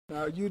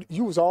Now,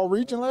 you was all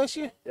region last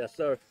year? Yes,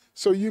 sir.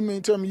 So you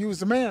mean tell me you was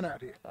the man out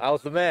here? I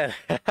was the man.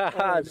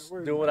 Just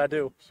doing what I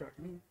do.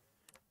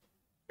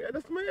 Yeah,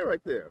 that's the man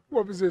right there.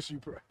 What position you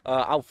play?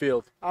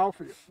 Outfield.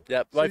 Outfield.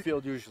 Yep, right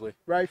field usually.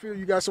 Right field,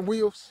 you got some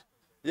wheels?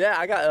 Yeah,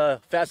 I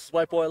got fastest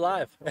white boy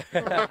alive.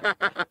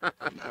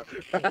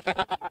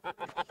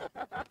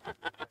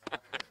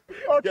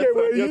 Okay,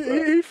 well,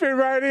 he fit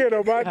right in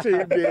on my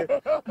team, man.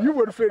 You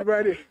would have fit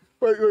right in.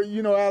 But,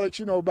 you know, Alex,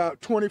 you know,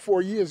 about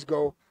 24 years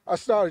ago, I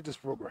started this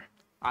program.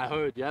 I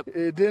heard, yep.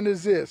 It didn't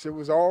exist. It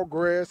was all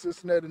grass,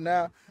 this and that, and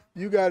now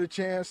you got a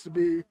chance to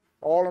be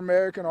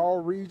All-American,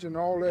 All-Region,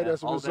 all that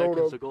as a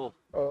result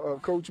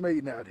of Coach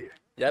Mayden out here.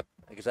 Yep,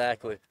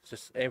 exactly.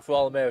 Just aim for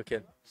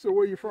All-American. So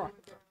where you from?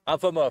 I'm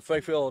from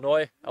Frankfort,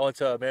 Illinois. I went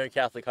to Marian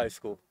Catholic High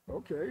School.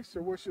 Okay,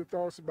 so what's your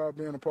thoughts about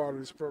being a part of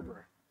this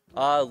program?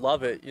 I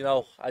love it. You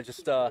know, I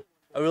just I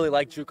really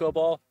like JUCO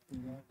ball.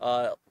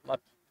 My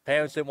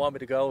parents didn't want me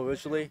to go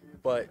originally,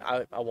 but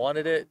I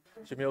wanted it.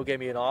 Jamil gave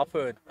me an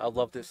offer, and I've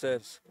loved it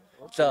since.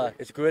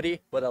 It's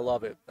gritty, but I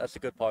love it. That's the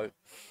good part.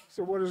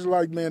 So what is it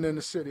like being in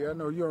the city? I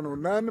know you don't know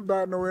nothing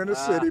about no inner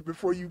city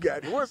before you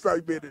got here. What's it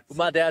like being in the city?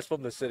 My dad's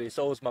from the city,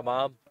 so is my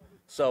mom.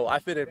 So I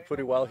fit in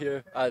pretty well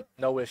here.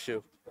 No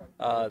issue.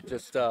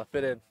 Just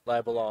fit in like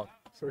I belong.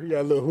 So he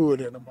got a little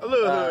hood in him. A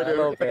little hood in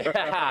him. Bit.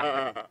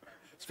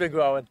 It's been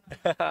growing.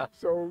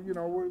 So, you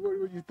know, what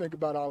do you think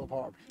about Olive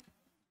Harvey?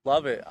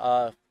 Love it.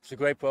 It's a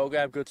great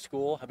program, good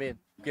school. I mean,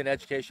 get an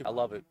education. I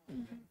love it.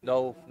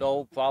 No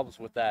problems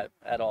with that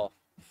at all.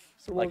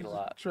 So like what it a was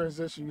lot. the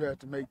transition you had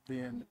to make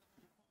being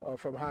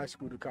from high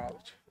school to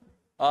college?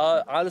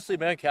 Honestly,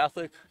 Marian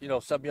Catholic, you know,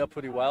 set me up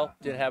pretty well.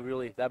 Didn't have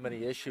really that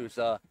many issues.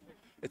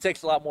 It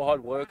takes a lot more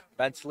hard work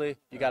mentally.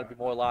 You got to be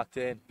more locked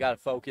in. You got to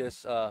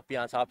focus, be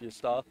on top of your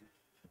stuff.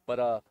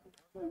 But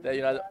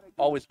you know,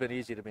 always been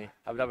easy to me.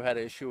 I've never had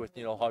an issue with,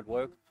 you know, hard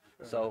work.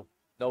 So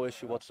no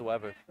issue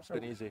whatsoever. It's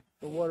been easy.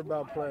 But what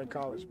about playing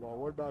college ball?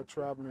 What about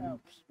traveling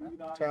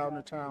town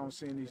to town,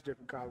 seeing these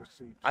different college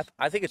teams?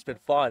 I think it's been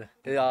fun.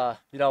 You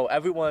know,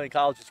 everyone in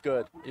college is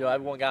good. You know,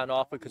 everyone got an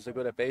offer because they're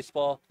good at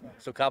baseball.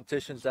 So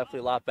competition's definitely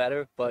a lot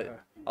better. But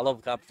I love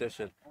the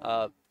competition.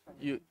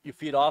 You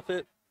feed off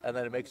it, and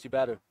then it makes you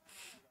better.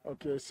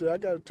 Okay, see, I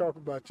got to talk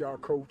about y'all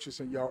coaches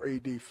and y'all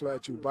AD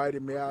Fletch who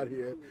invited me out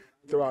here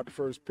throughout the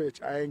first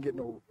pitch. I ain't get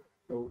no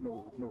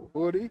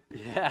hoodie.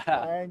 Yeah.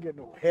 I ain't get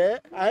no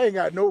hat. I ain't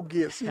got no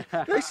gear. See,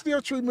 they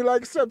still treat me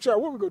like a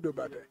stepchild. What we gonna do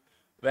about that?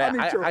 Man,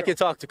 I can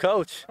talk to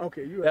Coach.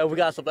 Okay, yeah, we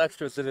got some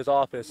extras in his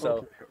office, so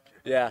okay.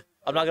 Yeah.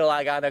 I'm not gonna lie,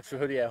 I got an extra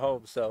hoodie at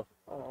home, so.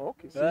 Oh,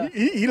 okay. So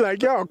he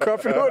like y'all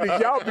cuffing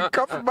hoodies. Y'all be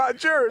cuffing my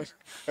jerseys.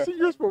 See,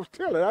 you're supposed to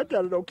tell it. I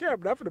got it on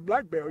camera. I'm for the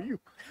black belt you.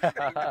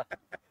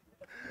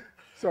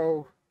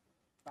 So,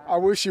 I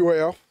wish you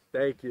well.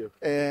 Thank you.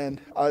 And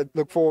I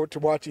look forward to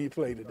watching you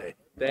play today.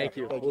 Thank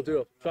you. We'll do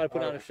it. Try to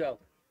put on a show.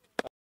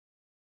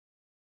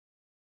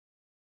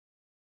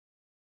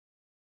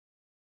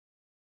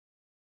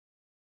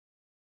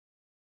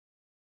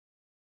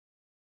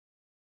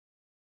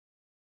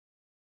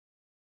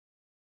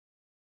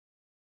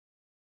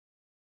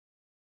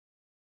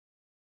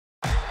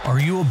 Are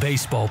you a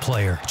baseball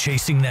player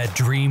chasing that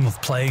dream of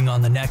playing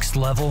on the next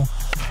level?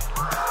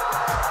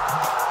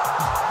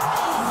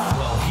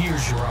 Well,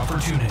 here's your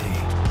opportunity.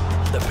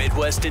 The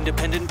Midwest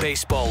Independent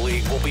Baseball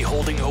League will be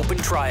holding open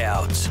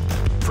tryouts.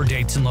 For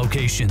dates and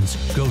locations,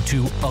 go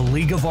to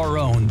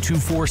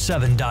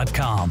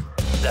aleagueofourown247.com.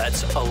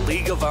 That's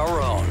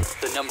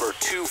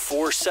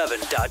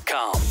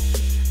aleagueofourown247.com.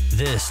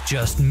 This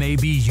just may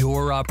be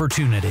your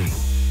opportunity.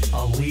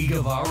 A League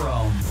of Our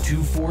Own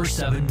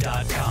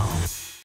 247.com.